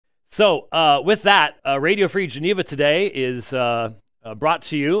So with that, Radio Free Geneva today is brought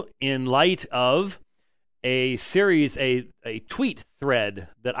to you in light of a series, a tweet thread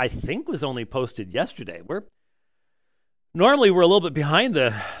that I think was only posted yesterday. Normally we're a little bit behind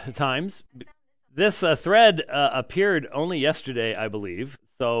the times. This thread appeared only yesterday, I believe,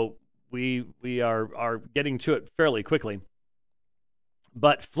 so we are getting to it fairly quickly.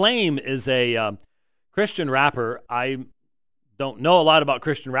 But Flame is a Christian rapper. I don't know a lot about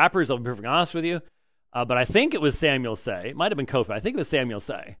Christian rappers, I'll be perfectly honest with you, but I think it was Samuel Say. It might have been Kofi. I think it was Samuel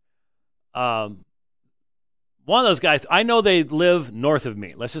Say. One of those guys, I know they live north of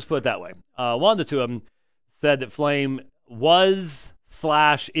me. Let's just put it that way. One of the two of them said that Flame was/is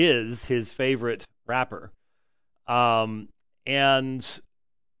his favorite rapper. And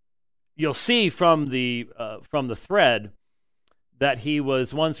you'll see from the thread that he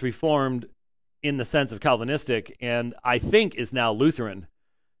was once Reformed in the sense of Calvinistic, and I think is now Lutheran,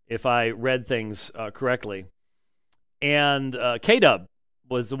 if I read things correctly. And Kdubtru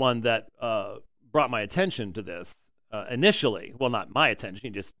was the one that brought my attention to this initially. Well, not my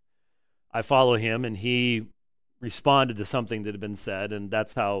attention. I follow him, and he responded to something that had been said, and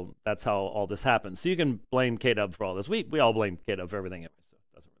that's how all this happened. So you can blame Kdubtru for all this. We all blame Kdubtru for everything anyway, so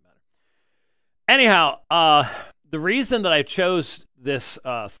it doesn't really matter. Anyhow, the reason that I chose this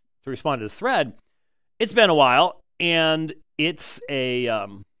to respond to this thread, it's been a while, and it's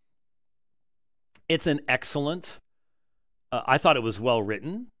an excellent, I thought it was well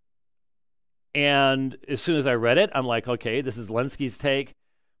written, and as soon as I read it, I'm like, okay, this is Lenski's take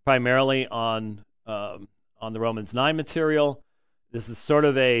primarily on the Romans 9 material. This is sort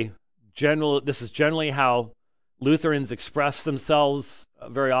of this is generally how Lutherans express themselves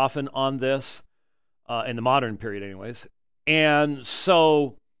very often on this, in the modern period anyways. And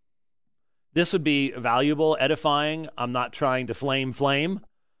so this would be valuable, edifying. I'm not trying to flame,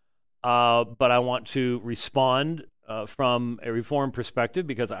 but I want to respond from a Reformed perspective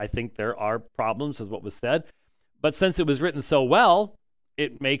because I think there are problems with what was said. But since it was written so well,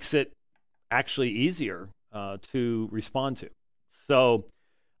 it makes it actually easier to respond to. So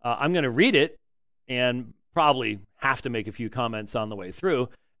I'm going to read it and probably have to make a few comments on the way through,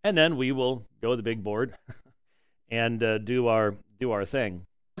 and then we will go to the big board and do our thing.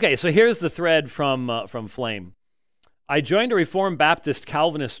 Okay, so here's the thread from Flame. I joined a Reformed Baptist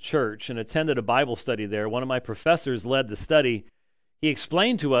Calvinist church and attended a Bible study there. One of my professors led the study. He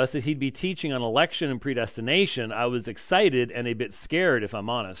explained to us that he'd be teaching on election and predestination. I was excited and a bit scared, if I'm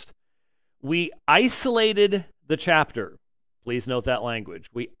honest. We isolated the chapter. Please note that language.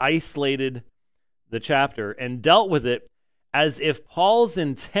 We isolated the chapter and dealt with it as if Paul's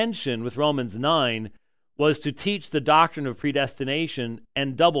intention with Romans 9 was to teach the doctrine of predestination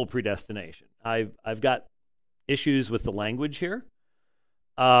and double predestination. I've got issues with the language here,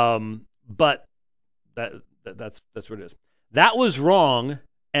 but that's what it is. That was wrong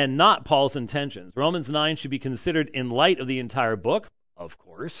and not Paul's intentions. Romans 9 should be considered in light of the entire book, of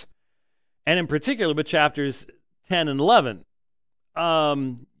course, and in particular with chapters 10 and 11.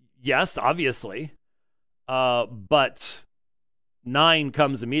 Yes, obviously, but 9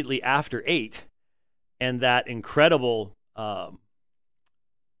 comes immediately after 8. And that incredible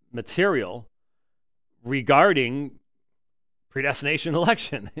material regarding predestination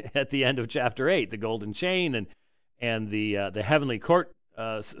election at the end of chapter 8, the golden chain and the heavenly court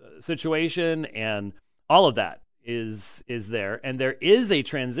situation, and all of that is there. And there is a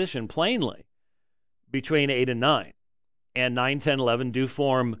transition plainly between 8 and 9. And 9, 10, 11 do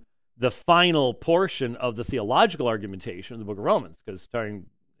form the final portion of the theological argumentation of the book of Romans, because starting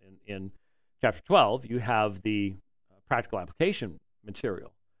in chapter 12, you have the practical application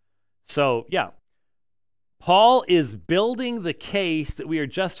material. So, yeah, Paul is building the case that we are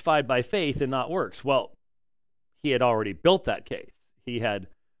justified by faith and not works. Well, he had already built that case. He had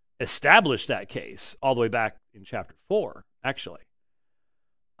established that case all the way back in chapter 4, actually.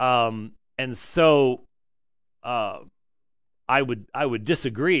 And so I would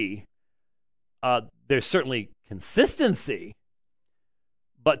disagree. There's certainly consistency,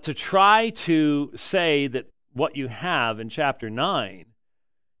 but to try to say that what you have in chapter 9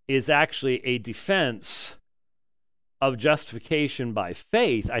 is actually a defense of justification by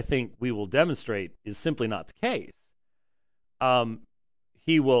faith, I think we will demonstrate is simply not the case.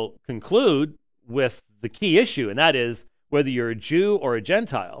 He will conclude with the key issue, and that is whether you're a Jew or a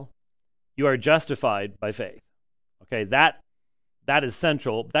Gentile, you are justified by faith. Okay, that is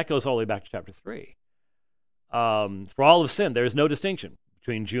central. That goes all the way back to chapter 3. For all of sin, there is no distinction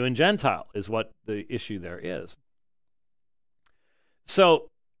between Jew and Gentile, is what the issue there is. So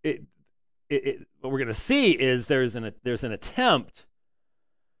what we're going to see is there's an attempt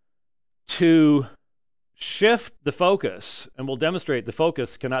to shift the focus, and we'll demonstrate the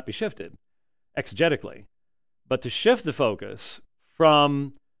focus cannot be shifted exegetically, but to shift the focus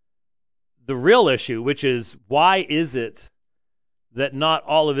from the real issue, which is why is it that not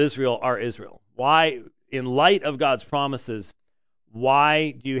all of Israel are Israel? Why, in light of God's promises,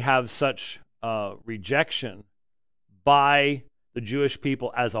 why do you have such rejection by the Jewish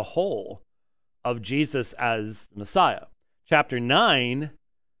people as a whole of Jesus as the Messiah? Chapter 9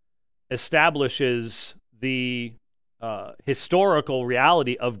 establishes the historical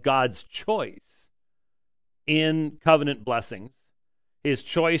reality of God's choice in covenant blessings, his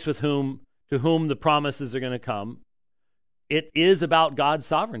choice with to whom the promises are going to come. It is about God's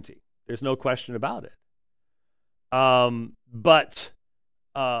sovereignty. There's no question about it. But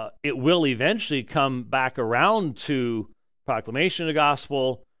it will eventually come back around to proclamation of the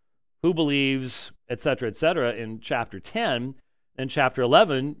gospel, who believes, etc., in chapter 10. And chapter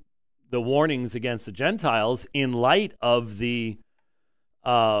 11, the warnings against the Gentiles in light of the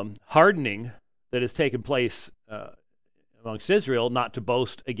hardening that has taken place amongst Israel, not to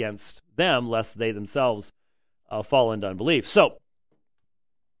boast against them, lest they themselves fall into unbelief. So,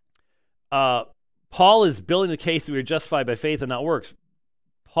 Paul is building the case that we are justified by faith and not works.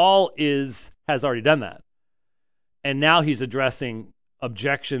 Paul has already done that. And now he's addressing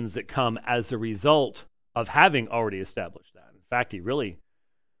objections that come as a result of having already established that. In fact, he really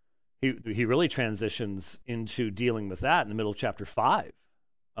transitions into dealing with that in the middle of chapter 5.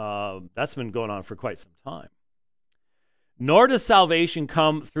 That's been going on for quite some time. Nor does salvation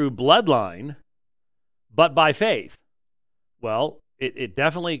come through bloodline, but by faith. Well, it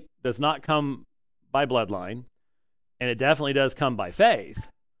definitely does not come by bloodline, and it definitely does come by faith,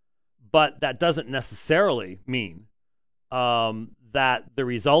 but that doesn't necessarily mean that the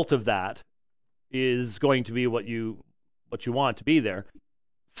result of that is going to be what you want to be there.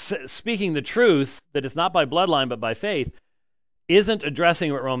 Speaking the truth, that it's not by bloodline but by faith, isn't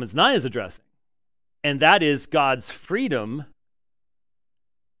addressing what Romans 9 is addressing, and that is God's freedom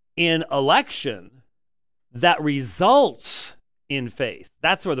in election that results in faith.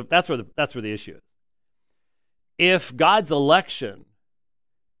 That's where the issue is. If God's election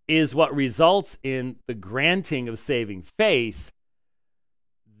is what results in the granting of saving faith,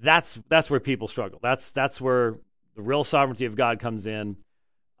 that's where people struggle. That's where the real sovereignty of God comes in,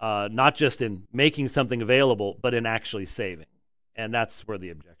 not just in making something available, but in actually saving. And that's where the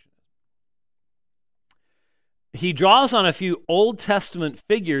objection is. He draws on a few Old Testament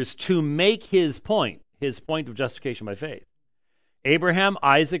figures to make his point of justification by faith. Abraham,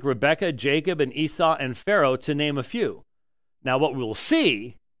 Isaac, Rebekah, Jacob, and Esau, and Pharaoh, to name a few. Now, what we will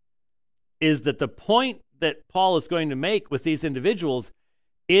see is that the point that Paul is going to make with these individuals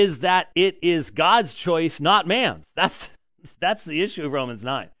is that it is God's choice, not man's. That's the issue of Romans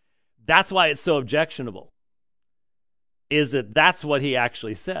 9. That's why it's so objectionable, is that that's what he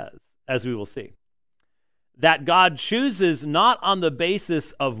actually says, as we will see. That God chooses not on the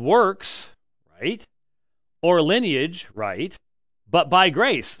basis of works, right, or lineage, right, but by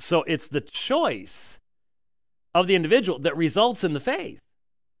grace. So it's the choice of the individual that results in the faith.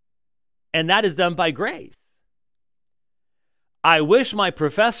 And that is done by grace. I wish my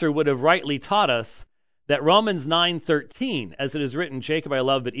professor would have rightly taught us that Romans 9:13, as it is written, Jacob I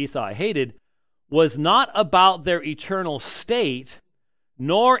loved, but Esau I hated, was not about their eternal state,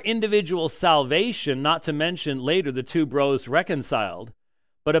 nor individual salvation, not to mention later the two bros reconciled,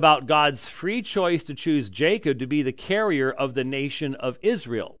 but about God's free choice to choose Jacob to be the carrier of the nation of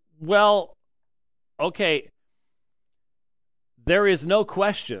Israel. Well, okay, there is no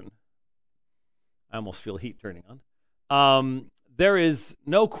question. I almost feel heat turning on. There is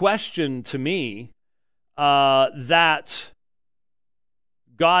no question to me that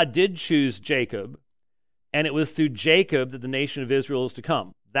God did choose Jacob, and it was through Jacob that the nation of Israel is to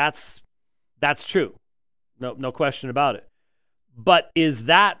come. That's true. No question about it. But is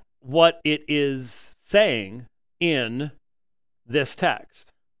that what it is saying in this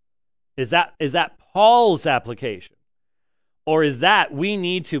text? Is that Paul's application? Or is that we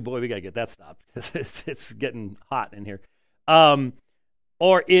need to, boy, we got to get that stopped because it's getting hot in here.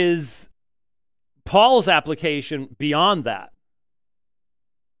 Or is Paul's application beyond that?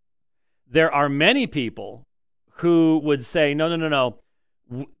 There are many people who would say, no.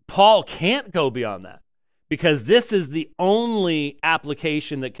 Paul can't go beyond that because this is the only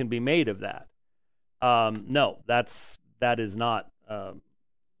application that can be made of that. No, that is not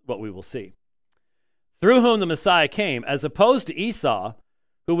what we will see. Through whom the Messiah came, as opposed to Esau,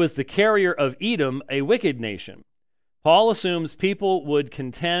 who was the carrier of Edom, a wicked nation. Paul assumes people would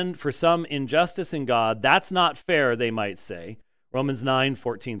contend for some injustice in God. That's not fair, they might say. Romans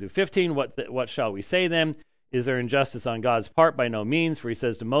 9:14 through 15, what shall we say then? Is there injustice on God's part? By no means, for he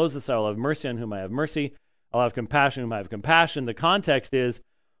says to Moses, I will have mercy on whom I have mercy. I'll have compassion on whom I have compassion. The context is,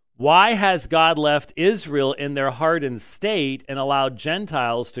 why has God left Israel in their hardened state and allowed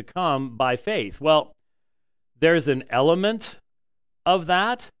Gentiles to come by faith? Well, there's an element of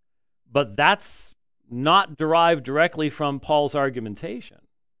that, but that's not derived directly from Paul's argumentation,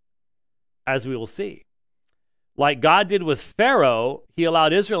 as we will see. Like God did with Pharaoh, he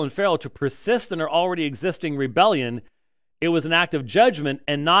allowed Israel and Pharaoh to persist in their already existing rebellion. It was an act of judgment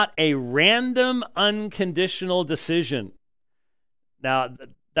and not a random, unconditional decision. Now,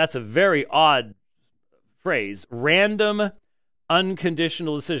 that's a very odd phrase. Random,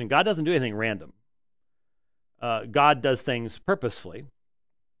 unconditional decision. God doesn't do anything random. God does things purposefully.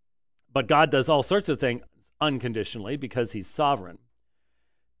 But God does all sorts of things unconditionally because he's sovereign.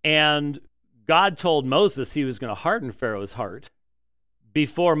 And God told Moses he was going to harden Pharaoh's heart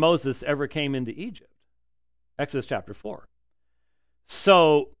before Moses ever came into Egypt. Exodus chapter 4.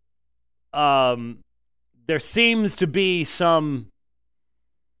 So there seems to be some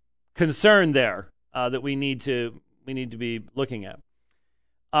concern there that we need to be looking at.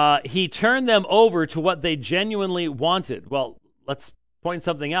 He turned them over to what they genuinely wanted. Well, let's point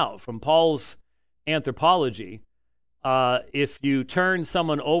something out from Paul's anthropology. If you turn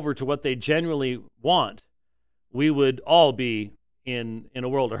someone over to what they genuinely want, we would all be in a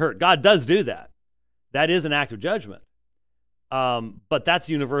world of hurt. God does do that. That is an act of judgment. But that's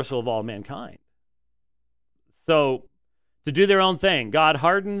universal of all mankind. So, to do their own thing, God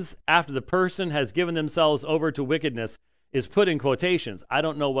hardens after the person has given themselves over to wickedness is put in quotations. I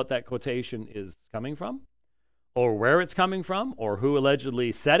don't know what that quotation is coming from, or where it's coming from, or who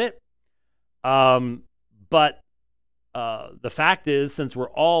allegedly said it. But the fact is, since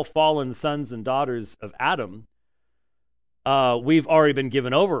we're all fallen sons and daughters of Adam, we've already been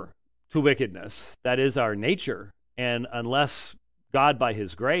given over to wickedness. That is our nature. And unless God, by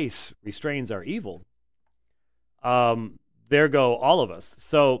his grace, restrains our evil, there go all of us.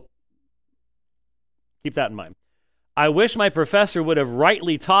 So keep that in mind. I wish my professor would have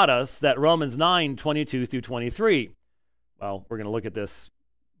rightly taught us that Romans 9:22 through 23. Well, we're going to look at this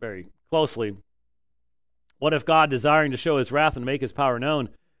very closely. What if God, desiring to show his wrath and make his power known,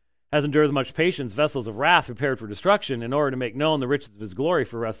 has endured with much patience vessels of wrath prepared for destruction, in order to make known the riches of his glory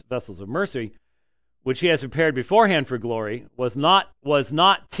for vessels of mercy, which he has prepared beforehand for glory, was not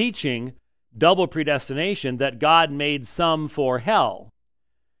teaching double predestination, that God made some for hell?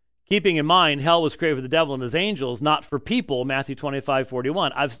 Keeping in mind, hell was created for the devil and his angels, not for people, Matthew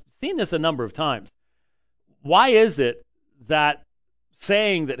 25:41. I've seen this a number of times. Why is it that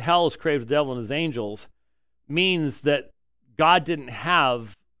saying that hell is created for the devil and his angels means that God didn't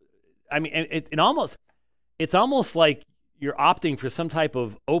have, I mean, it's almost like you're opting for some type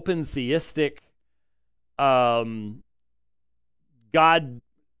of open theistic, God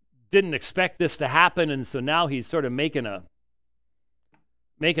didn't expect this to happen, and so now he's sort of making a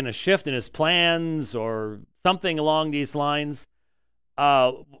shift in his plans or something along these lines.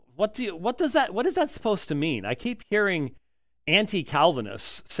 What is that supposed to mean? I keep hearing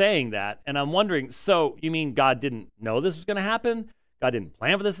anti-Calvinists saying that, and I'm wondering, so you mean God didn't know this was going to happen? God didn't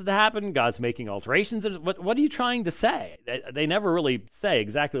plan for this to happen? God's making alterations? What are you trying to say? They never really say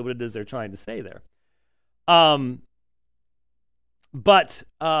exactly what it is they're trying to say there. But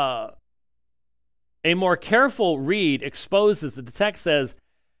a more careful read exposes that the text says,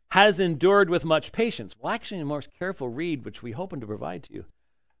 has endured with much patience. Well, actually, a more careful read, which we hope to provide to you,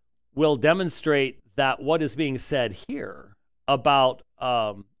 will demonstrate that what is being said here about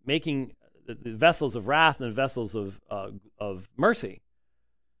making the vessels of wrath and vessels of mercy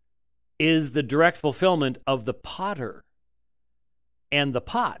is the direct fulfillment of the potter and the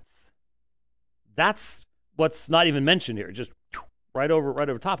pots. That's what's not even mentioned here, just right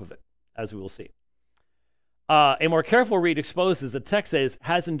over top of it, as we will see. A more careful read exposes the text says,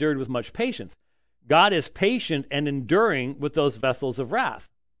 has endured with much patience. God is patient and enduring with those vessels of wrath.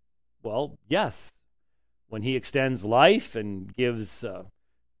 Well, yes. When he extends life and gives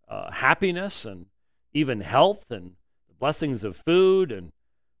happiness and even health and the blessings of food and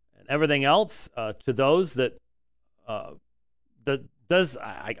everything else to those that I guess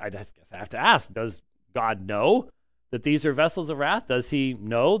I have to ask, does God know that these are vessels of wrath? Does he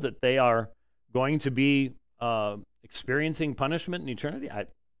know that they are going to be experiencing punishment in eternity?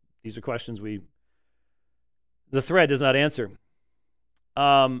 These are questions the thread does not answer.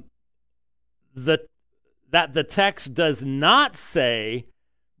 That the text does not say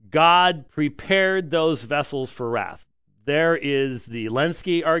God prepared those vessels for wrath. There is the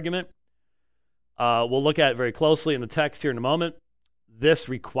Lenski argument. We'll look at it very closely in the text here in a moment. this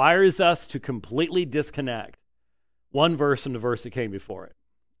requires us to completely disconnect one verse from the verse that came before it.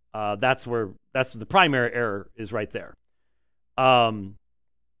 That's the primary error is right there.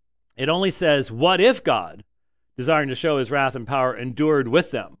 It only says, what if God, desiring to show his wrath and power, endured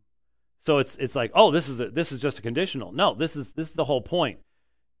with them? So it's like, oh, this is just a conditional. No, this is the whole point.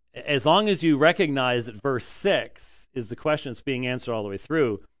 As long as you recognize that verse 6 is the question that's being answered all the way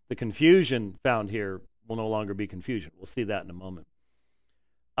through, the confusion found here will no longer be confusion. We'll see that in a moment.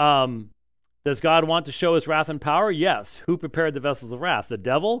 Does God want to show his wrath and power? Yes. Who prepared the vessels of wrath? The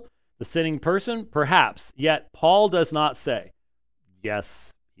devil? The sinning person? Perhaps. Yet Paul does not say.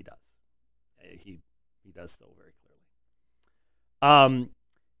 Yes, he does. He does so very clearly.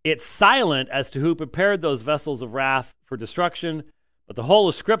 It's silent as to who prepared those vessels of wrath for destruction, but the whole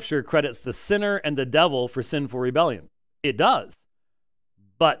of Scripture credits the sinner and the devil for sinful rebellion. It does,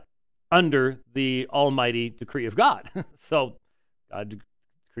 but under the almighty decree of God. So God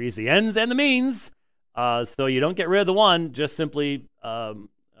decrees the ends and the means, so you don't get rid of the one just simply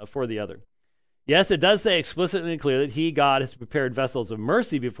for the other. Yes, it does say explicitly and clearly that he, God, has prepared vessels of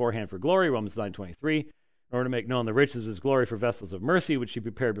mercy beforehand for glory, Romans 9:23, in order to make known the riches of his glory for vessels of mercy, which he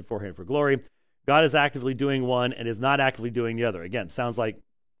prepared beforehand for glory. God is actively doing one and is not actively doing the other. Again, sounds like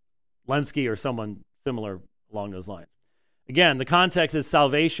Lenski or someone similar along those lines. Again, the context is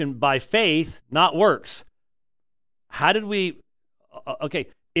salvation by faith, not works. How did we... Okay,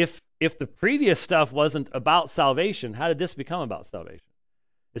 if the previous stuff wasn't about salvation, how did this become about salvation?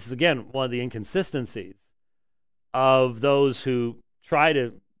 This is, again, one of the inconsistencies of those who try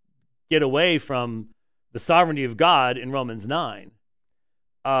to get away from the sovereignty of God in Romans 9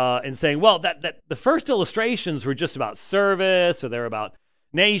 and saying, well, that the first illustrations were just about service or they're about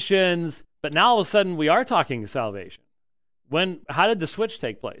nations, but now all of a sudden we are talking salvation. How did the switch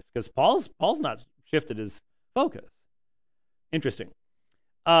take place? Because Paul's not shifted his focus. Interesting.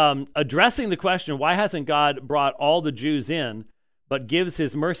 Addressing the question, why hasn't God brought all the Jews in, but gives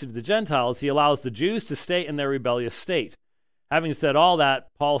his mercy to the Gentiles? He allows the Jews to stay in their rebellious state. Having said all that,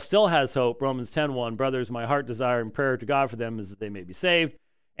 Paul still has hope. Romans 10:1, brothers, my heart desire and prayer to God for them is that they may be saved.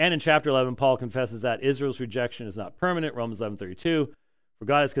 And in chapter 11, Paul confesses that Israel's rejection is not permanent. Romans 11:32, for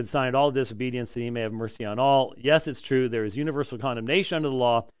God has consigned all disobedience that he may have mercy on all. Yes, it's true, there is universal condemnation under the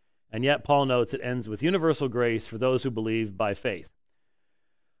law, and yet Paul notes it ends with universal grace for those who believe by faith.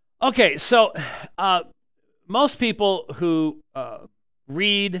 Okay, so most people who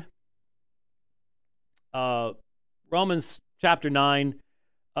read Romans chapter 9,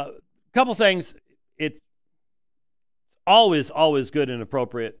 a couple things. It's always good and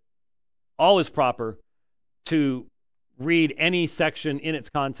appropriate, always proper to read any section in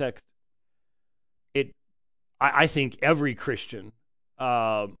its context. I think every Christian,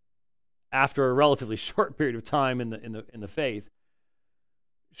 after a relatively short period of time in the faith,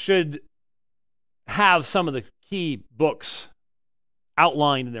 should have some of the key books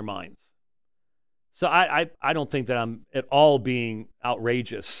outlined in their minds. So I don't think that I'm at all being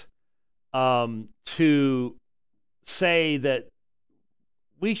outrageous to say that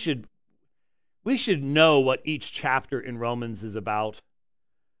we should know what each chapter in Romans is about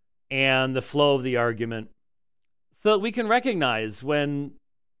and the flow of the argument, so that we can recognize when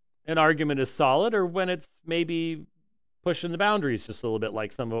an argument is solid or when it's maybe pushing the boundaries just a little bit,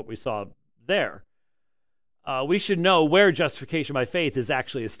 like some of what we saw there. We should know where justification by faith is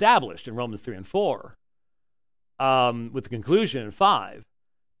actually established in Romans 3 and 4, with the conclusion in 5,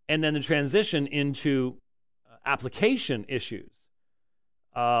 and then the transition into application issues.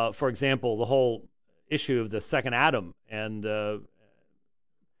 For example, the whole issue of the second Adam and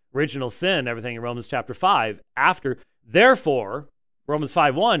original sin, everything in Romans chapter 5. Therefore, Romans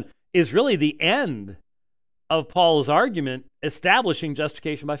 5:1 is really the end of Paul's argument establishing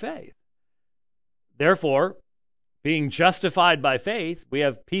justification by faith. Therefore, being justified by faith, we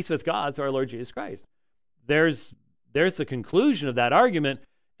have peace with God through our Lord Jesus Christ. There's the conclusion of that argument.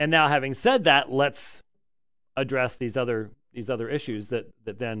 And now, having said that, let's address these other issues that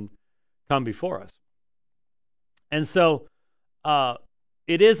then come before us. And so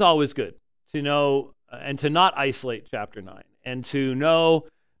it is always good to know and to not isolate chapter 9, and to know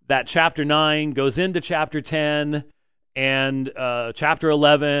that chapter 9 goes into chapter 10 and chapter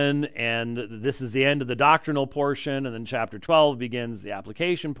 11, and this is the end of the doctrinal portion, and then chapter 12 begins the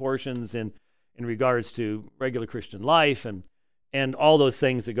application portions in regards to regular Christian life and all those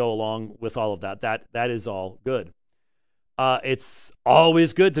things that go along with all of that. That is all good. It's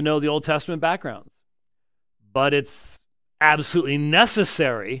always good to know the Old Testament backgrounds, but it's absolutely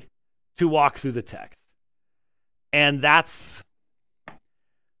necessary to walk through the text. And that's,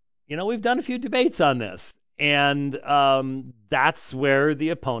 we've done a few debates on this, And that's where the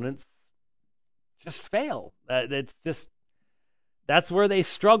opponents just fail. That's where they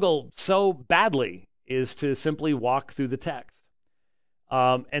struggle so badly, is to simply walk through the text.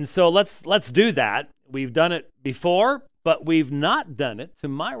 And so let's do that. We've done it before, but we've not done it, to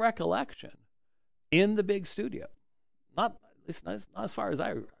my recollection, in the big studio. Not as far as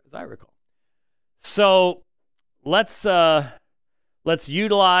I recall. So let's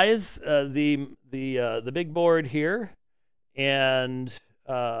utilize the big board here and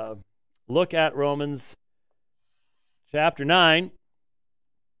look at Romans chapter 9.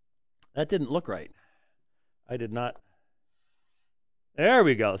 That didn't look right. I did not. There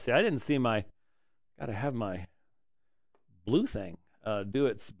we go. See, I didn't see my. Got to have my blue thing do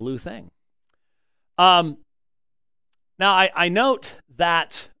its blue thing. Now I note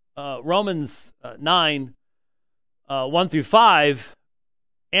that Romans 9 1 through 5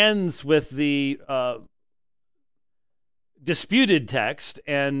 ends with the disputed text,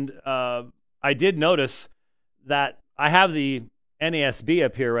 and I did notice that I have the NASB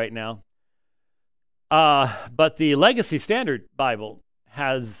up here right now, but the Legacy Standard Bible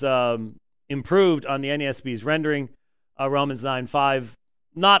has improved on the NASB's rendering. Romans 9:5,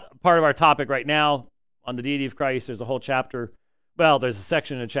 not part of our topic right now on the deity of Christ. There's a whole chapter. Well, there's a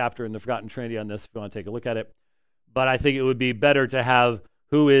section in a chapter in the Forgotten Trinity on this if you want to take a look at it. But I think it would be better to have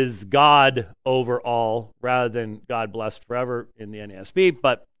who is God over all rather than God blessed forever in the NASB,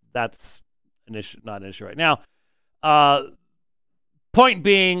 but that's not an issue right now. Point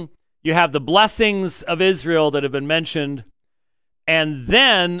being, you have the blessings of Israel that have been mentioned, and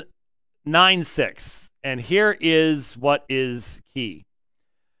then 9:6. And here is what is key.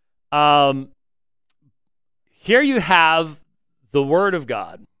 Here you have the Word of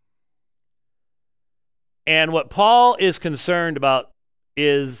God. And what Paul is concerned about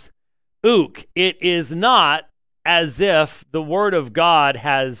is, it is not as if the Word of God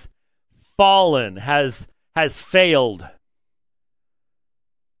has fallen, has failed.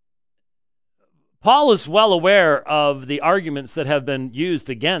 Paul is well aware of the arguments that have been used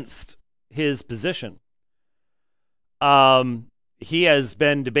against his position. He has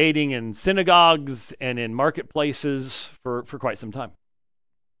been debating in synagogues and in marketplaces for quite some time.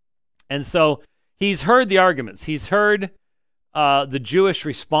 And so he's heard the arguments. He's heard the Jewish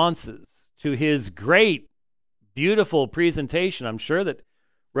responses to his great, beautiful presentation. I'm sure that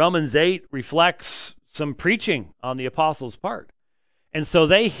Romans 8 reflects some preaching on the apostles' part. And so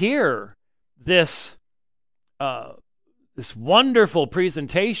they hear this wonderful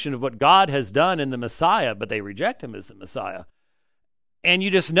presentation of what God has done in the Messiah, but they reject him as the Messiah. And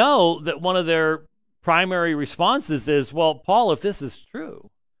you just know that one of their primary responses is, well, Paul, if this is true,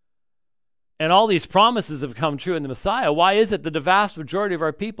 and all these promises have come true in the Messiah, why is it that the vast majority of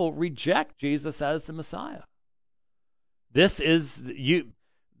our people reject Jesus as the Messiah? This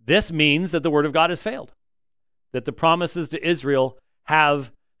means that the Word of God has failed, that the promises to Israel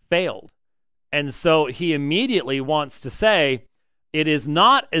have failed. And so he immediately wants to say, it is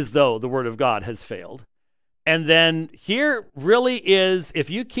not as though the Word of God has failed. And then here really is, if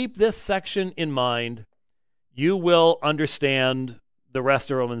you keep this section in mind, you will understand the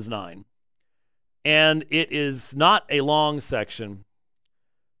rest of Romans 9. And it is not a long section,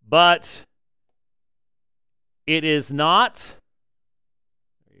 but it is not,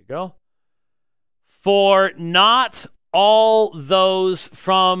 there you go, for not all those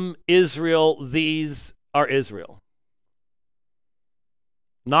from Israel, these are Israel.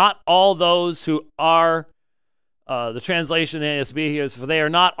 Not all those who are, the translation in NASB here is, for they are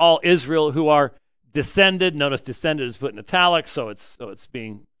not all Israel who are descended. Notice descended is put in italics, so it's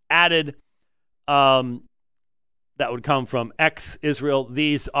being added. That would come from ex-Israel.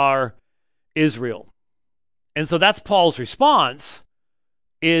 These are Israel. And so that's Paul's response,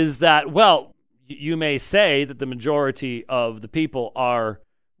 is that, well, you may say that the majority of the people are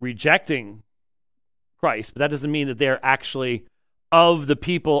rejecting Christ, but that doesn't mean that they're actually of the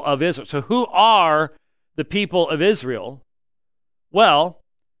people of Israel. So who are the people of Israel? Well,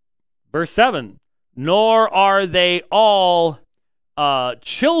 verse 7, nor are they all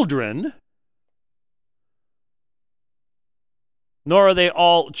children, nor are they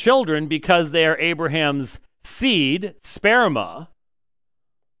all children because they are Abraham's seed, sperma.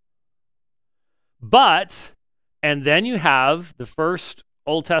 But, and then you have the first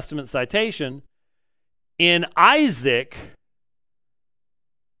Old Testament citation, in Isaac,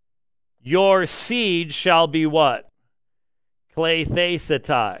 your seed shall be what?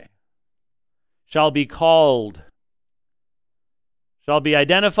 Klethesetai. Shall be called. Shall be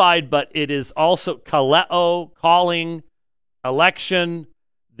identified, but it is also kaleo, calling, election.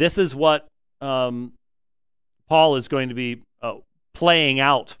 This is what Paul is going to be playing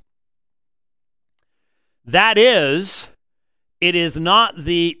out. That is, it is not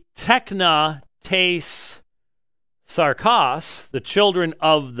the tekna tes sarkos, the children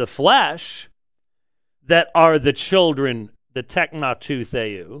of the flesh, that are the children, the tekna tu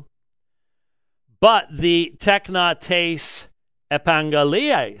theou, but the tekna tes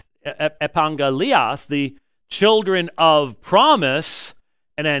epangelias, the children of promise.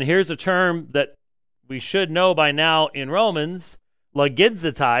 And then here's a term that we should know by now in Romans,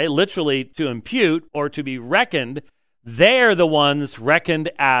 logidzetai, literally to impute or to be reckoned. They're the ones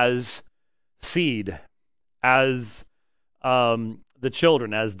reckoned as seed, as the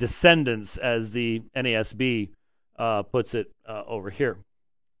children, as descendants, as the NASB puts it over here.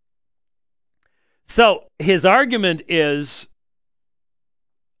 So his argument is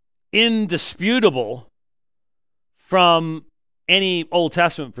indisputable from any Old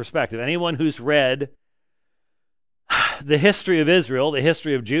Testament perspective. Anyone who's read the history of Israel, the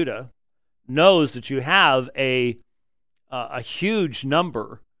history of Judah, knows that you have a huge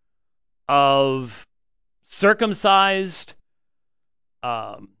number of circumcised,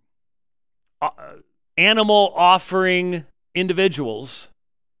 animal offering individuals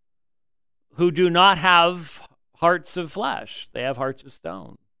who do not have hearts of flesh. They have hearts of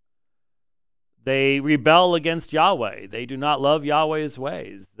stone. They rebel against Yahweh. They do not love Yahweh's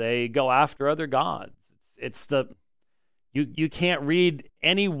ways. They go after other gods. You can't read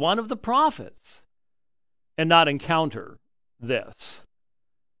any one of the prophets and not encounter this.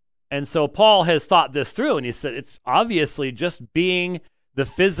 And so Paul has thought this through, and he said it's obviously just being the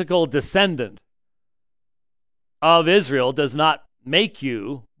physical descendant of Israel does not make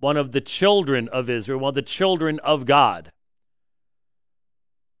you one of the children of Israel, one of the children of God.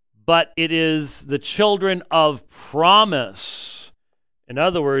 But it is the children of promise. In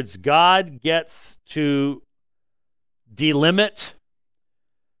other words, God gets to delimit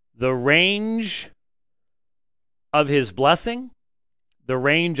the range of his blessing, the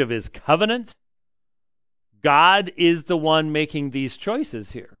range of his covenant. God is the one making these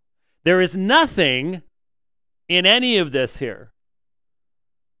choices here. There is nothing in any of this here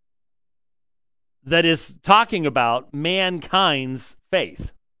that is talking about mankind's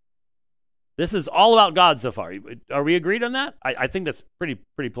faith. This is all about God so far. Are we agreed on that? I think that's pretty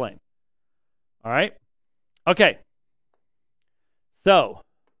plain. All right? Okay. So,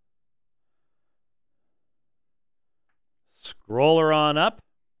 scroll her on up.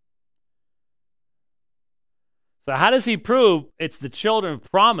 So how does he prove it's the children of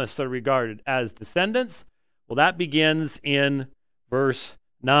promise that are regarded as descendants? Well, that begins in verse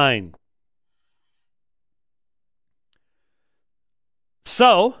 9.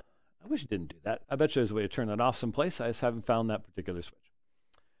 So, I wish it didn't do that. I bet you there's a way to turn that off someplace. I just haven't found that particular switch.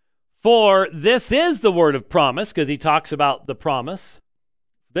 For this is the word of promise, because he talks about the promise.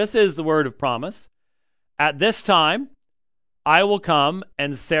 This is the word of promise. At this time, I will come,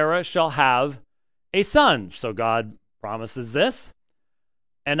 and Sarah shall have a son. So God promises this.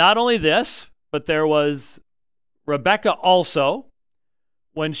 And not only this, but there was Rebekah also,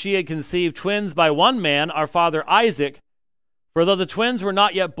 when she had conceived twins by one man, our father Isaac. For though the twins were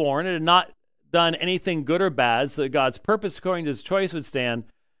not yet born, and had not done anything good or bad, so that God's purpose according to his choice would stand,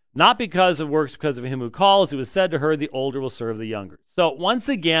 not because of works, because of him who calls, it was said to her, the older will serve the younger. So once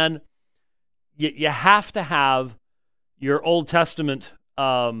again, you have to have your Old Testament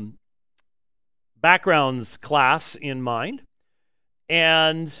backgrounds class in mind.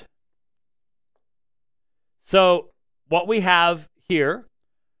 And so what we have here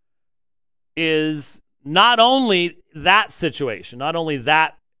is not only that situation, not only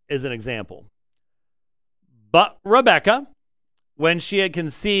that is an example, but Rebekah, when she had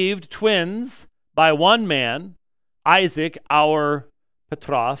conceived twins by one man, Isaac, our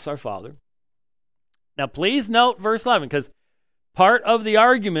Petros, our father. Now, please note verse 11, because part of the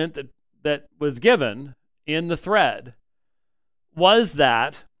argument that was given in the thread was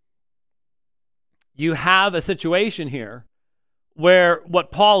that you have a situation here where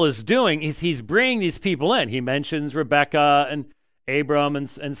what Paul is doing is he's bringing these people in. He mentions Rebekah and Abram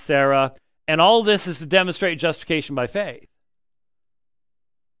and Sarah, and all this is to demonstrate justification by faith.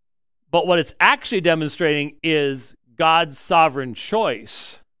 But what it's actually demonstrating is God's sovereign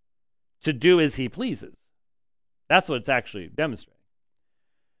choice to do as he pleases. That's what it's actually demonstrating.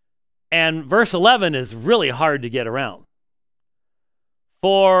 And verse 11 is really hard to get around.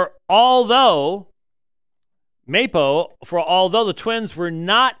 For although the twins were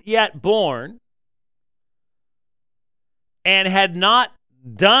not yet born and had not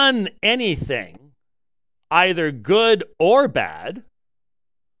done anything, either good or bad,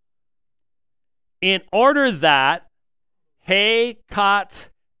 in order that he kat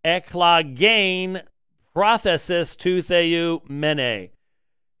eklagein prothesis to theou mene.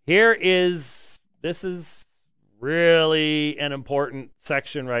 This is really an important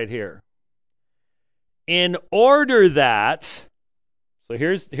section right here. In order that, so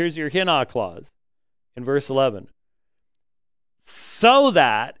here's your hina clause in verse 11. So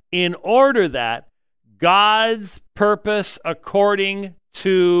that, in order that, God's purpose according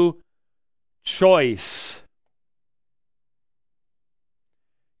to choice.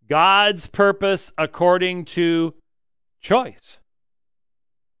 God's purpose according to choice.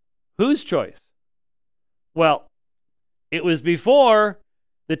 Whose choice? Well, it was before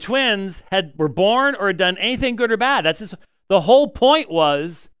the twins were born or had done anything good or bad. That's just, the whole point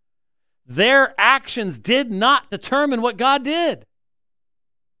was their actions did not determine what God did.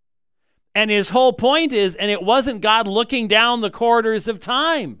 And his whole point is, and it wasn't God looking down the corridors of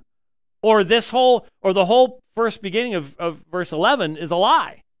time, or the whole first beginning of verse 11 is a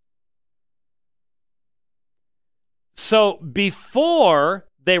lie. So before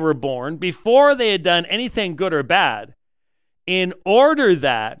they were born, before they had done anything good or bad, in order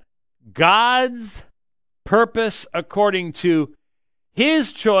that God's purpose according to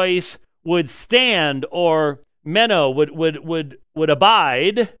his choice would stand, or meno would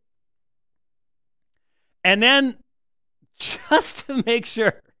abide. And then just to make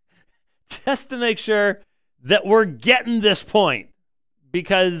sure that we're getting this point,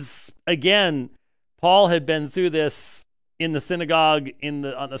 because again, Paul had been through this in the synagogue, on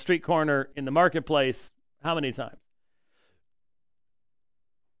the street corner, in the marketplace, how many times?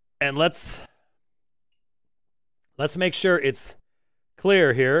 And let's make sure it's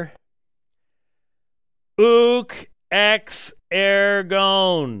clear here. Uk ex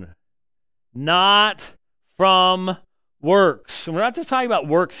ergon, not from works. And we're not just talking about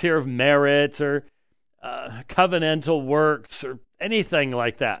works here of merit or covenantal works or anything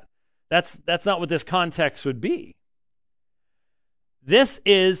like that. That's not what this context would be. This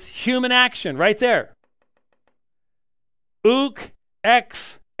is human action right there. Uk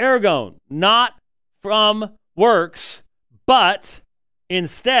ex ergon, not from works, but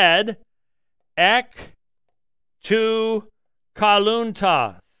instead ek to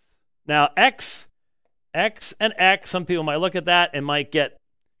kaluntas. Now, X and X, some people might look at that and might get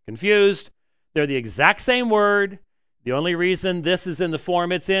confused. They're the exact same word. The only reason this is in the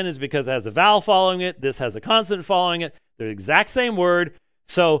form it's in is because it has a vowel following it. This has a consonant following it. They're the exact same word.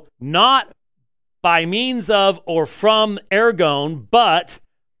 So not by means of or from ergon, but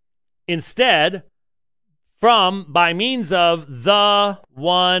instead by means of the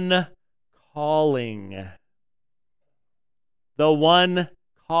one calling. The one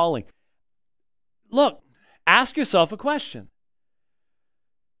calling. Look, ask yourself a question.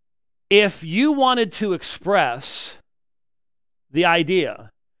 If you wanted to express the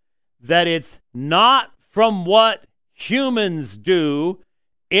idea that it's not from what humans do,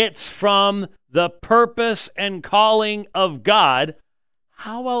 it's from the purpose and calling of God,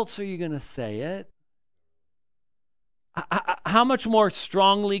 how else are you going to say it? How much more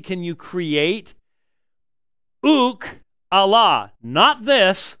strongly can you create? Uk Allah, not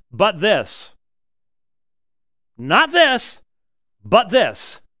this, but this. Not this, but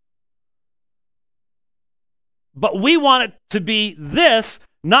this. But we want it to be this,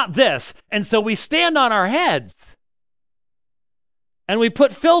 not this. And so we stand on our heads. And we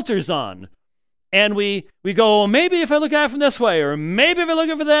put filters on. And we go, well, maybe if I look at it from this way, or maybe if I look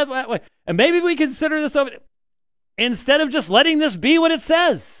at it that way, and maybe if we consider this over, instead of just letting this be what it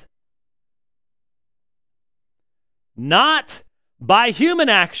says. Not by human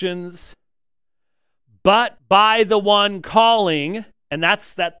actions, but by the one calling. And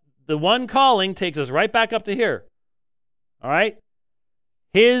the one calling takes us right back up to here. All right?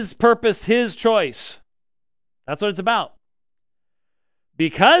 His purpose, his choice. That's what it's about.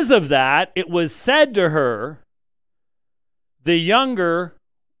 Because of that, it was said to her, the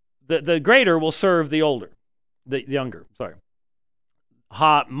greater will serve the older. The younger, sorry.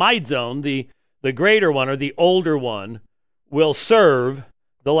 Ha maidzon, the greater one or the older one, will serve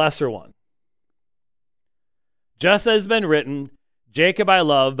the lesser one. Just as has been written, Jacob I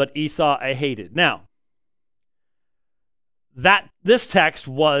love, but Esau I hated. Now, this text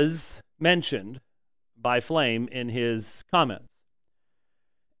was mentioned by Flame in his comments.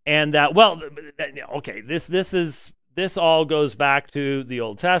 And that, well, okay, this all goes back to the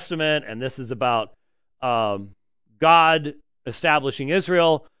Old Testament, and this is about God establishing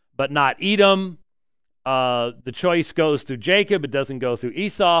Israel, but not Edom. The choice goes through Jacob, it doesn't go through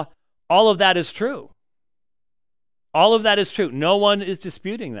Esau. All of that is true. All of that is true. No one is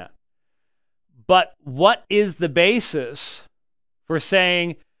disputing that. But what is the basis for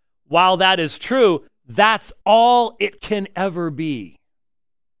saying, while that is true, that's all it can ever be?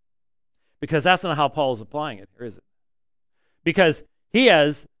 Because that's not how Paul is applying it here, is it? Because he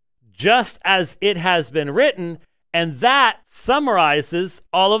has, just as it has been written, and that summarizes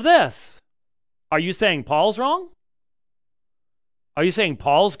all of this. Are you saying Paul's wrong? Are you saying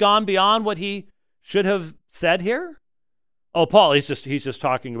Paul's gone beyond what he should have said here? Oh, Paul, he's just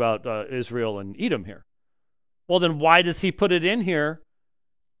talking about Israel and Edom here. Well, then why does he put it in here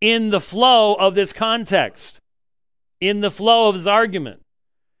in the flow of this context, in the flow of his argument?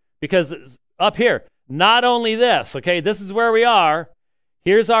 Because up here, not only this, okay, this is where we are.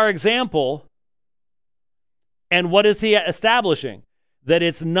 Here's our example. And what is he establishing? That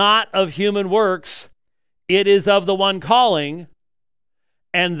it's not of human works, it is of the one calling.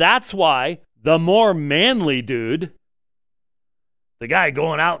 And that's why the more manly dude, the guy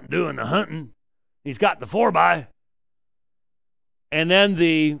going out and doing the hunting, he's got the 4x. And then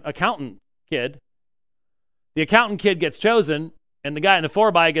the accountant kid gets chosen, and the guy in the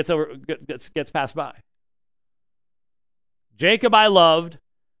 4x gets passed by. Jacob I loved,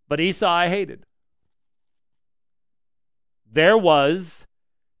 but Esau I hated. There was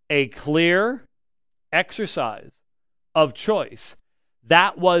a clear exercise of choice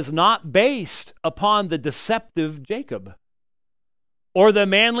that was not based upon the deceptive Jacob or the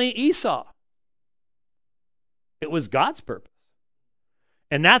manly Esau. It was God's purpose.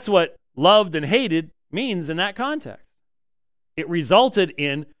 And that's what loved and hated means in that context. It resulted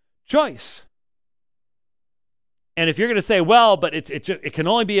in choice. And if you're going to say, well, but it can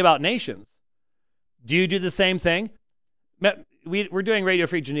only be about nations, do you do the same thing? We're doing Radio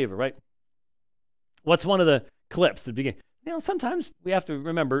Free Geneva, right? What's one of the clips at the beginning? Sometimes we have to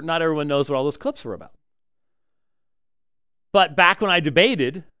remember not everyone knows what all those clips were about. But back when I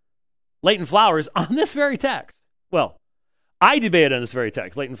debated Leighton Flowers on this very text, well, I debated on this very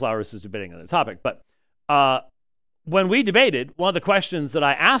text. Leighton Flowers was debating on the topic. But when we debated, one of the questions that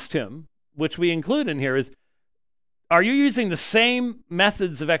I asked him, which we include in here, is, are you using the same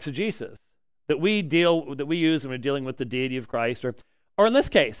methods of exegesis that we use when we're dealing with the deity of Christ, or in this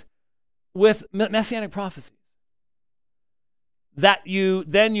case, with messianic prophecies that you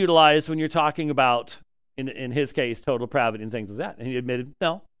then utilize when you're talking about, in his case, total depravity and things like that? And he admitted,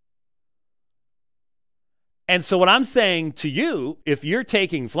 no. And so what I'm saying to you, if you're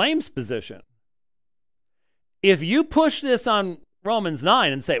taking Flame's position, if you push this on Romans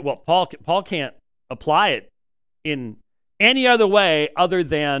 9 and say, well, Paul can't apply it in any other way other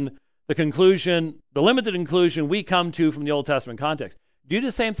than the conclusion, the limited conclusion we come to from the Old Testament context, do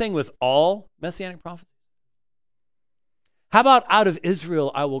the same thing with all messianic prophets. How about out of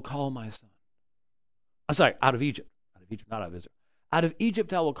Israel I will call my son? I'm sorry, out of Egypt. Out of Egypt, not out of Israel. Out of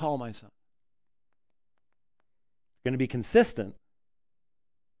Egypt I will call my son. You're going to be consistent.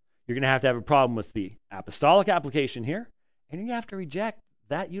 You're going to have a problem with the apostolic application here, and you have to reject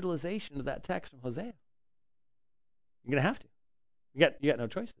that utilization of that text from Hosea. You're going to have to. You got no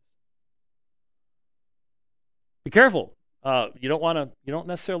choices. Be careful. You don't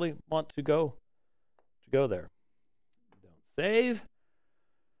necessarily want to go there. Don't save.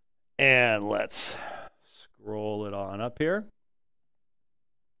 And let's scroll it on up here.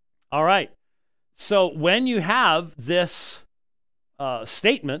 All right. So when you have this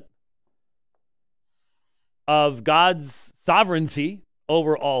statement of God's sovereignty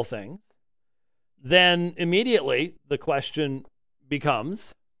over all things, then immediately the question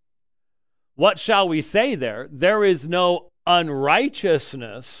becomes, what shall we say there? There is no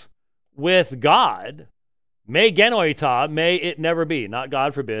unrighteousness with God. Me genoita, may it never be. Not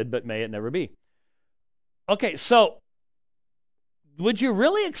God forbid, but may it never be. Okay, so would you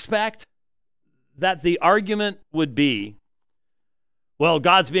really expect that the argument would be, well,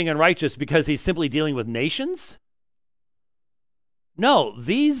 God's being unrighteous because he's simply dealing with nations? No,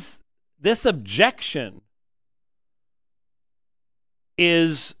 this objection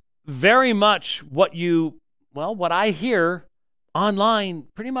is very much what I hear online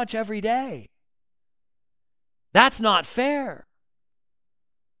pretty much every day. That's not fair.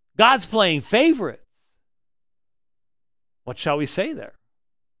 God's playing favorites. What shall we say there?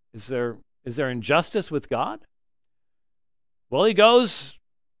 Is there injustice with God? Well, he goes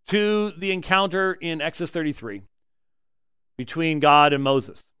to the encounter in Exodus 33 between God and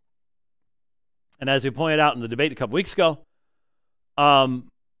Moses. And as we pointed out in the debate a couple weeks ago,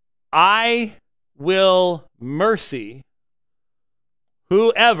 I will mercy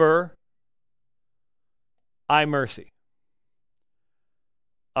whoever I mercy.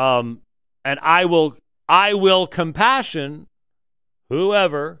 And I will compassion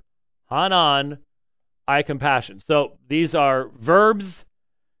whoever Hanan, I compassion. So these are verbs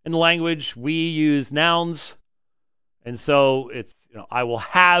in the language. We use nouns. And so it's, I will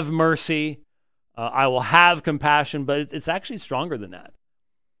have mercy. I will have compassion, but it's actually stronger than that.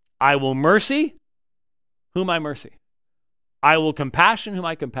 I will mercy whom I mercy. I will compassion whom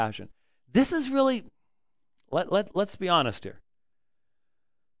I compassion. This is really, let's be honest here.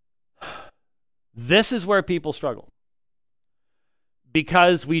 This is where people struggle.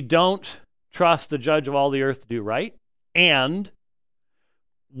 Because we don't trust the judge of all the earth to do right, and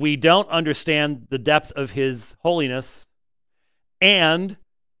we don't understand the depth of his holiness, and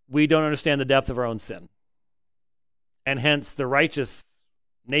we don't understand the depth of our own sin, and hence the righteous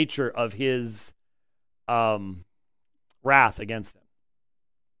nature of his wrath against him.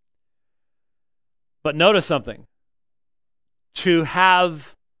 But notice something. To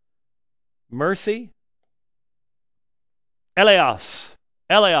have mercy, eleos,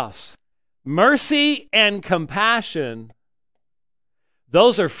 mercy and compassion,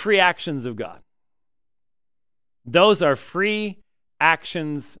 those are free actions of God. Those are free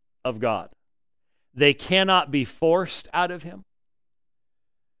actions of God. They cannot be forced out of him.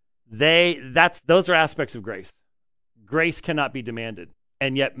 Those are aspects of grace. Grace cannot be demanded.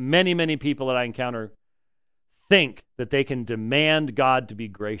 And yet many, many people that I encounter think that they can demand God to be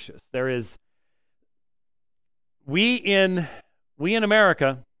gracious. We in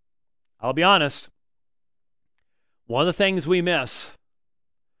America, I'll be honest, one of the things we miss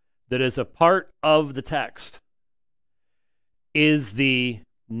that is a part of the text is the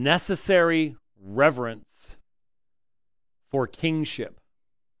necessary reverence for kingship.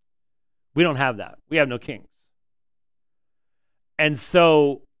 We don't have that. We have no kings. And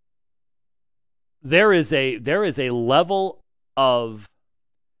so there is a level of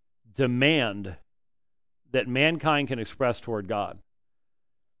demand that mankind can express toward God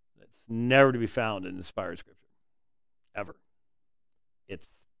that's never to be found in inspired Scripture, ever. It's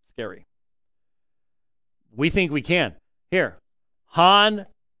scary. We think we can. Here, Han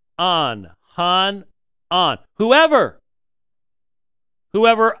on. Whoever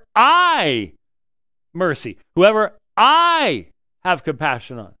I mercy, whoever I have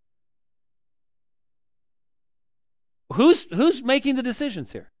compassion on. Who's making the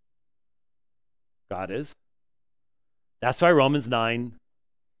decisions here? God is. That's why Romans 9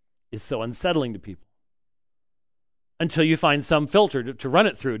 is so unsettling to people. Until you find some filter to run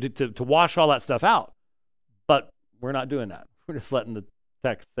it through, to wash all that stuff out. But we're not doing that. We're just letting the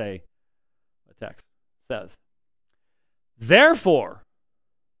text say what the text says. Therefore,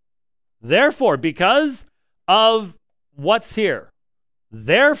 because of what's here,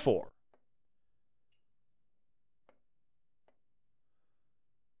 therefore,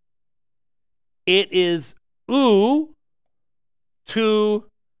 it is to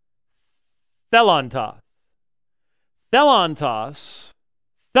thelontos. Thelontos,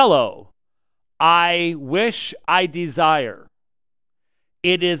 fellow, I wish, I desire.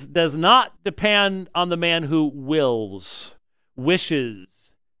 It does not depend on the man who wills, wishes,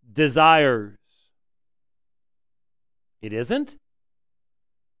 desires. It isn't?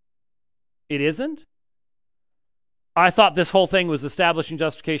 It isn't? I thought this whole thing was establishing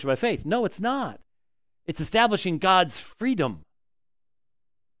justification by faith. No, it's not. It's establishing God's freedom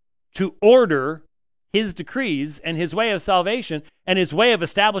to order his decrees and his way of salvation and his way of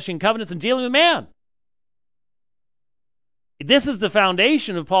establishing covenants and dealing with man. This is the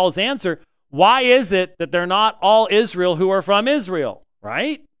foundation of Paul's answer. Why is it that they're not all Israel who are from Israel?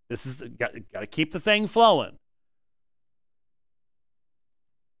 Right? This is got to keep the thing flowing.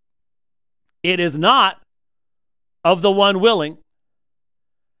 It is not of the one willing,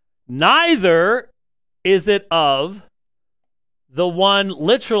 neither is it of the one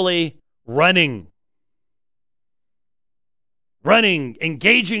literally running,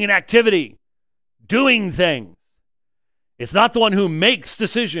 engaging in activity, doing things. It's not the one who makes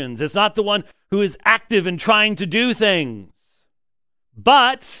decisions. It's not the one who is active in trying to do things.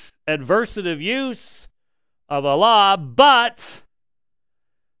 But, adversative use of a law, but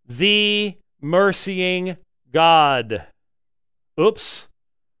the mercying God. Oops.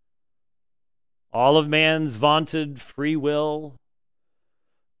 All of man's vaunted free will,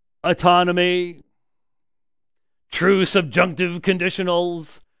 autonomy, true subjunctive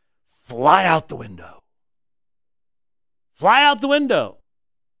conditionals fly out the window. Fly out the window.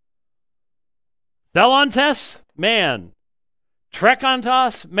 Thelontes, man.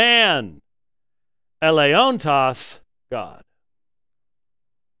 Trekontos, man. Eleontos, God.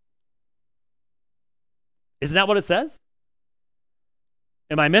 Isn't that what it says?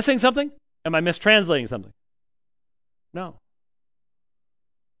 Am I missing something? Am I mistranslating something? No.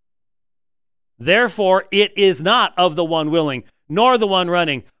 Therefore, it is not of the one willing, nor the one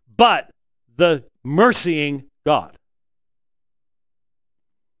running, but the mercying God.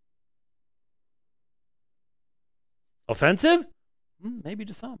 Offensive? Maybe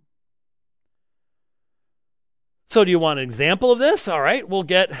to some. So do you want an example of this? All right, we'll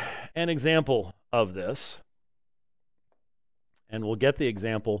get an example of this. And we'll get the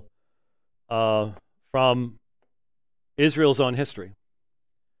example from Israel's own history.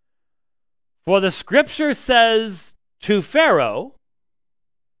 For the scripture says to Pharaoh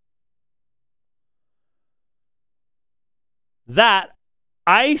that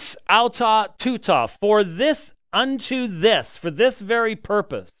eis auta tuta, for this very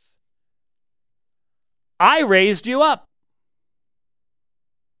purpose, I raised you up.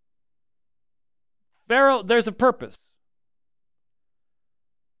 Pharaoh, there's a purpose.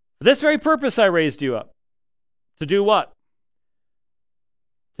 For this very purpose I raised you up. To do what?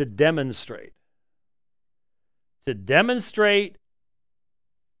 To demonstrate. To demonstrate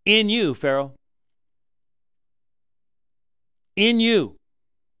in you, Pharaoh. In you.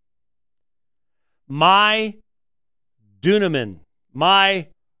 My dunamin, my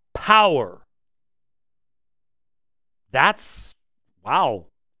power. That's, wow.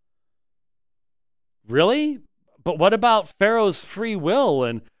 Really? But what about Pharaoh's free will?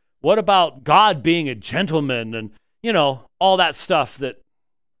 And what about God being a gentleman? And, you know, all that stuff that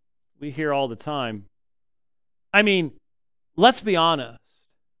we hear all the time. I mean, let's be honest.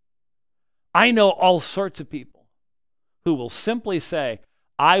 I know all sorts of people who will simply say,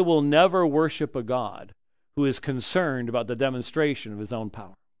 I will never worship a God who is concerned about the demonstration of his own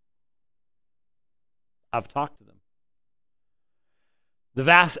power. I've talked to them. The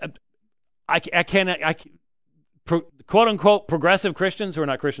vast, quote unquote progressive Christians who are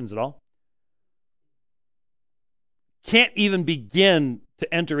not Christians at all can't even begin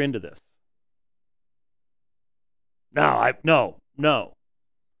to enter into this. No.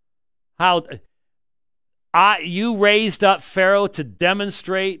 You raised up Pharaoh to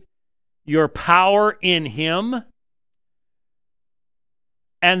demonstrate your power in him,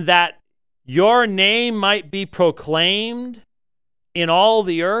 and that your name might be proclaimed in all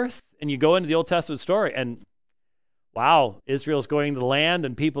the earth. And you go into the Old Testament story, and wow, Israel's going to the land,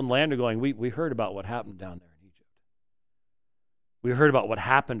 and people in the land are going, we heard about what happened down there in Egypt. We heard about what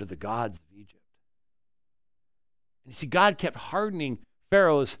happened to the gods of Egypt. And you see, God kept hardening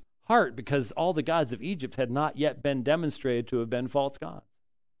Pharaoh's heart because all the gods of Egypt had not yet been demonstrated to have been false gods.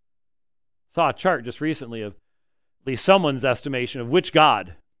 Saw a chart just recently of at least someone's estimation of which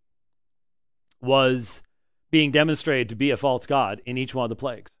god was being demonstrated to be a false god in each one of the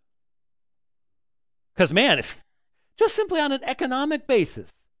plagues. Because, man, if just simply on an economic basis,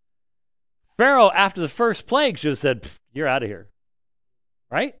 Pharaoh, after the first plague, should have said, you're out of here.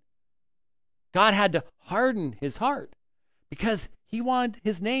 Right? God had to harden his heart because he wanted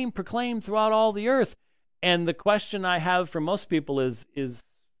his name proclaimed throughout all the earth. And the question I have for most people is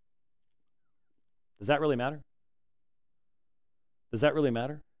does that really matter? Does that really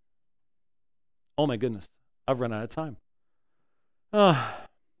matter? Oh my goodness, I've run out of time. And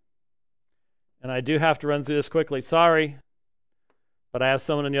I do have to run through this quickly. Sorry, but I have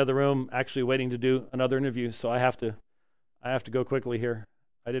someone in the other room actually waiting to do another interview, so I have to go quickly here.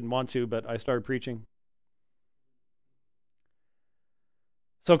 I didn't want to, but I started preaching.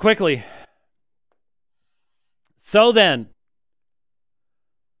 So quickly. So then,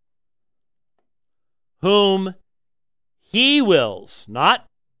 whom he wills, not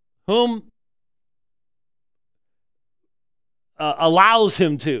whom allows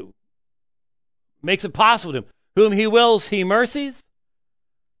him to, makes it possible to him. Whom he wills, he mercies,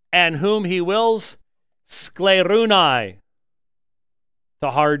 and whom he wills, sklerunai, to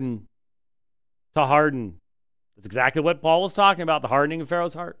harden. That's exactly what Paul was talking about, the hardening of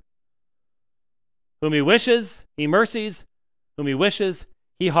Pharaoh's heart. Whom he wishes, he mercies. Whom he wishes,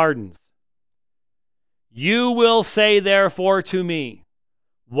 he hardens. You will say therefore to me,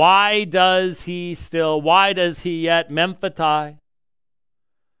 why does he yet memphatai?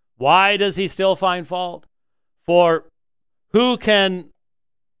 Why does he still find fault? For who can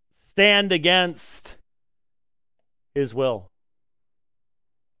stand against his will?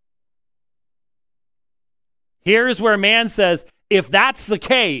 Here's where man says, if that's the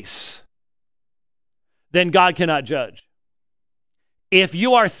case, then God cannot judge. If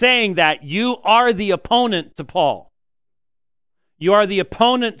you are saying that, you are the opponent to Paul. You are the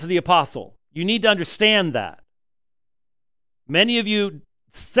opponent to the apostle. You need to understand that. Many of you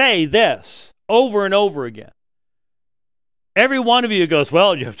say this over and over again. Every one of you goes,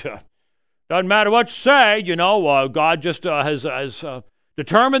 well, you have to, doesn't matter what you say, God just has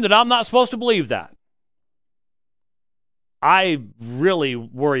determined that I'm not supposed to believe that. I really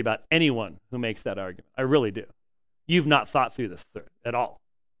worry about anyone who makes that argument. I really do. You've not thought through this at all.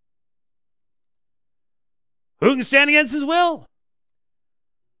 Who can stand against his will?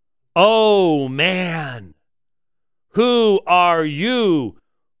 Oh, man. Who are you?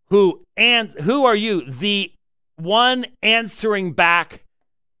 Who are you? The one answering back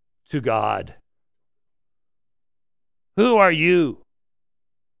to God. Who are you?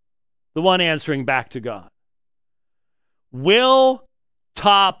 The one answering back to God. Will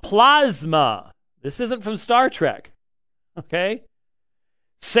ta plasma. This isn't from Star Trek. Okay?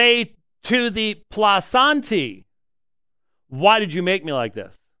 Say to the plasanti, why did you make me like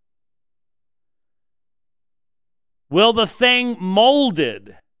this? Will the thing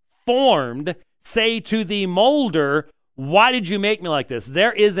molded, formed, say to the molder, why did you make me like this?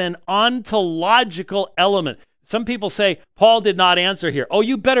 There is an ontological element. Some people say, Paul did not answer here. Oh,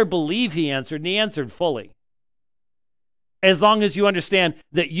 you better believe he answered, and he answered fully. As long as you understand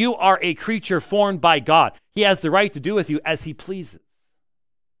that you are a creature formed by God. He has the right to do with you as he pleases.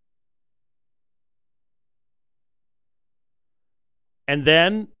 And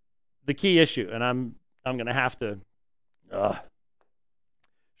then the key issue, and I'm going to have to,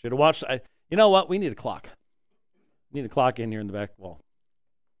 should have watched, you know what, we need a clock. We need a clock in here in the back wall.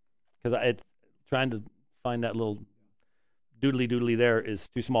 Because it's trying to find that little doodly there is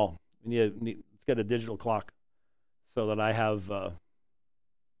too small. Let's get a digital clock so that I have, all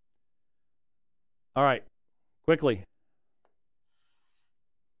right, quickly.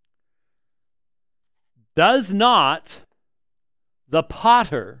 Does not the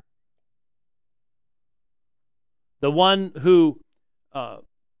potter, the one who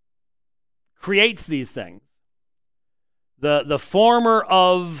creates these things, the former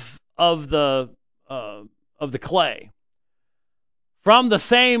of the clay, from the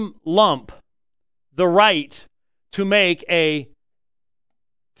same lump, the right to make a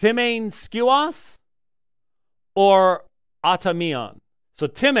timain skios or atamion. So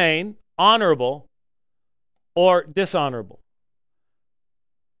timain, honorable, or dishonorable.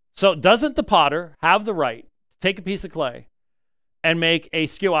 So doesn't the potter have the right to take a piece of clay and make a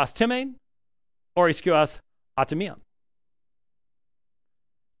skios timain or a skios atamion?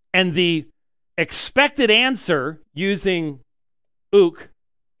 And the expected answer using uk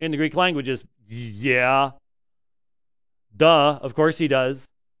in the Greek language is, yeah, duh, of course he does.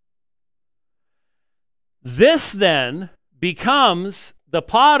 This then becomes the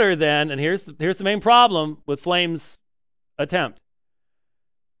potter then, and here's the main problem with Flame's attempt.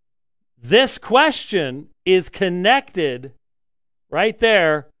 This question is connected right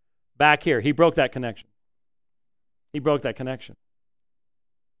there, back here. He broke that connection. He broke that connection.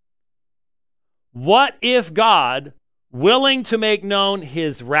 What if God, willing to make known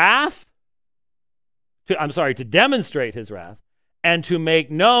his wrath, to demonstrate his wrath, and to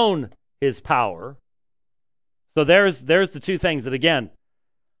make known his power. So there's the two things that, again,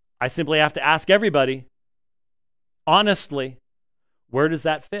 I simply have to ask everybody, honestly, where does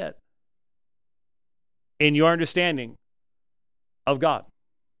that fit in your understanding of God?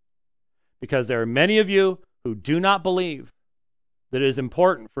 Because there are many of you who do not believe that it is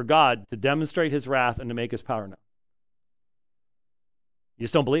important for God to demonstrate his wrath and to make his power known. You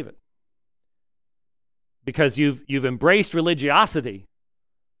just don't believe it. Because you've embraced religiosity,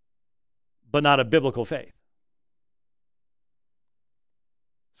 but not a biblical faith.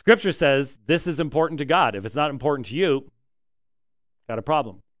 Scripture says this is important to God. If it's not important to you, got a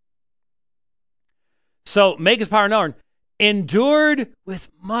problem. So make his power known. Endured with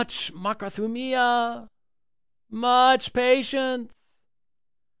much makrathumia, much patience.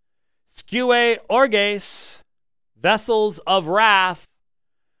 Skue orges, vessels of wrath,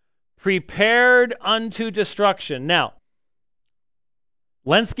 prepared unto destruction. Now,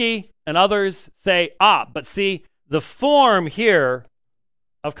 Lenski and others say, but see, the form here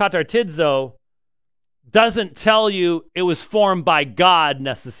of katartidzo doesn't tell you it was formed by God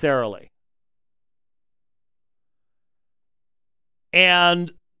necessarily.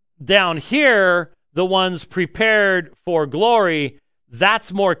 And down here, the ones prepared for glory,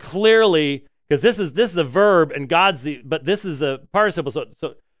 that's more clearly, because this is a verb and but this is a participle.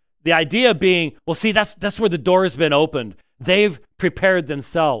 So the idea being, well, see, that's where the door has been opened. They've prepared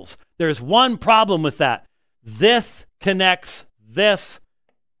themselves. There's one problem with that. This connects this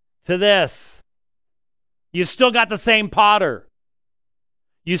to this. You've still got the same potter.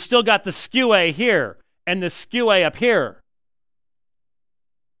 You still got the skue here and the skue up here.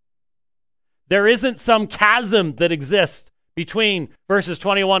 There isn't some chasm that exists between verses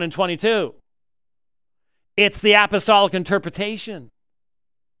 21 and 22. It's the apostolic interpretation.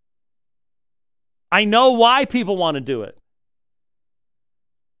 I know why people want to do it.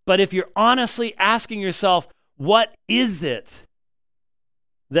 But if you're honestly asking yourself, what is it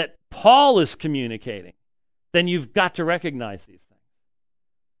that Paul is communicating, then you've got to recognize these things.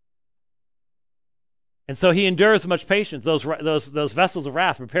 And so he endures with much patience those vessels of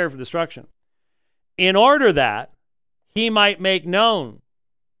wrath prepared for destruction, in order that he might make known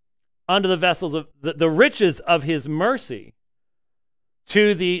unto the vessels of the riches of his mercy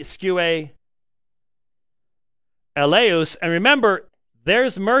to the skue eleus. And remember,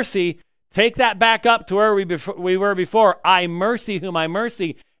 there's mercy. Take that back up to where we were before. I mercy whom I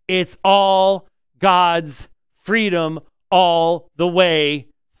mercy. It's all God's freedom all the way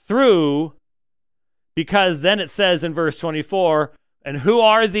through, because then it says in verse 24, and who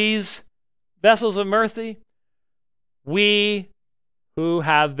are these vessels of mercy? We who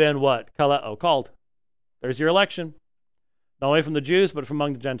have been what? Kaleo, called. There's your election. Not only from the Jews, but from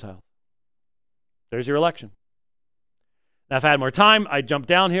among the Gentiles. There's your election. Now, if I had more time, I'd jump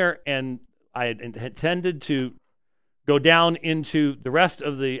down here, and I had intended to go down into the rest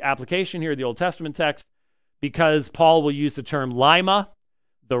of the application here, the Old Testament text, because Paul will use the term lima,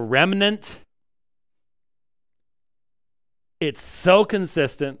 the remnant. It's so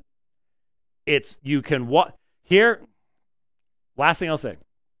consistent. You can walk here. Last thing I'll say,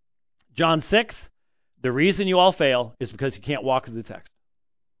 John 6, the reason you all fail is because you can't walk through the text.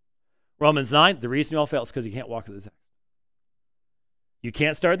 Romans 9, the reason you all fail is because you can't walk through the text. You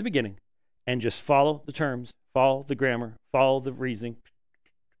can't start at the beginning and just follow the terms, follow the grammar, follow the reasoning.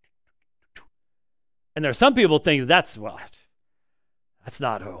 And there are some people think that's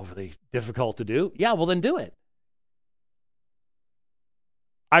not overly difficult to do. Yeah, well then do it.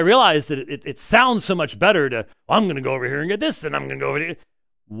 I realize that it sounds so much better to, I'm going to go over here and get this, and I'm going to go over here.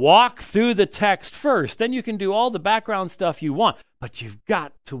 Walk through the text first. Then you can do all the background stuff you want. But you've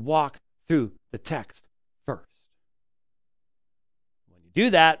got to walk through the text first. When you do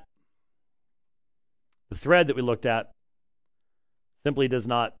that, the thread that we looked at simply does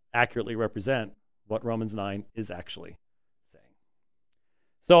not accurately represent what Romans 9 is actually saying.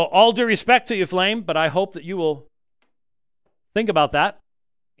 So all due respect to you, Flame, but I hope that you will think about that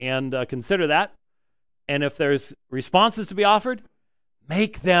and consider that. And if there's responses to be offered,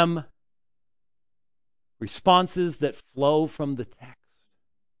 make them responses that flow from the text.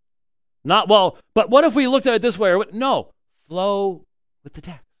 Not, well, but what if we looked at it this way? No, flow with the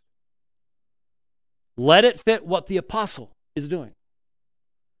text. Let it fit what the apostle is doing.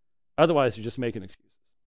 Otherwise, you're just making an excuse.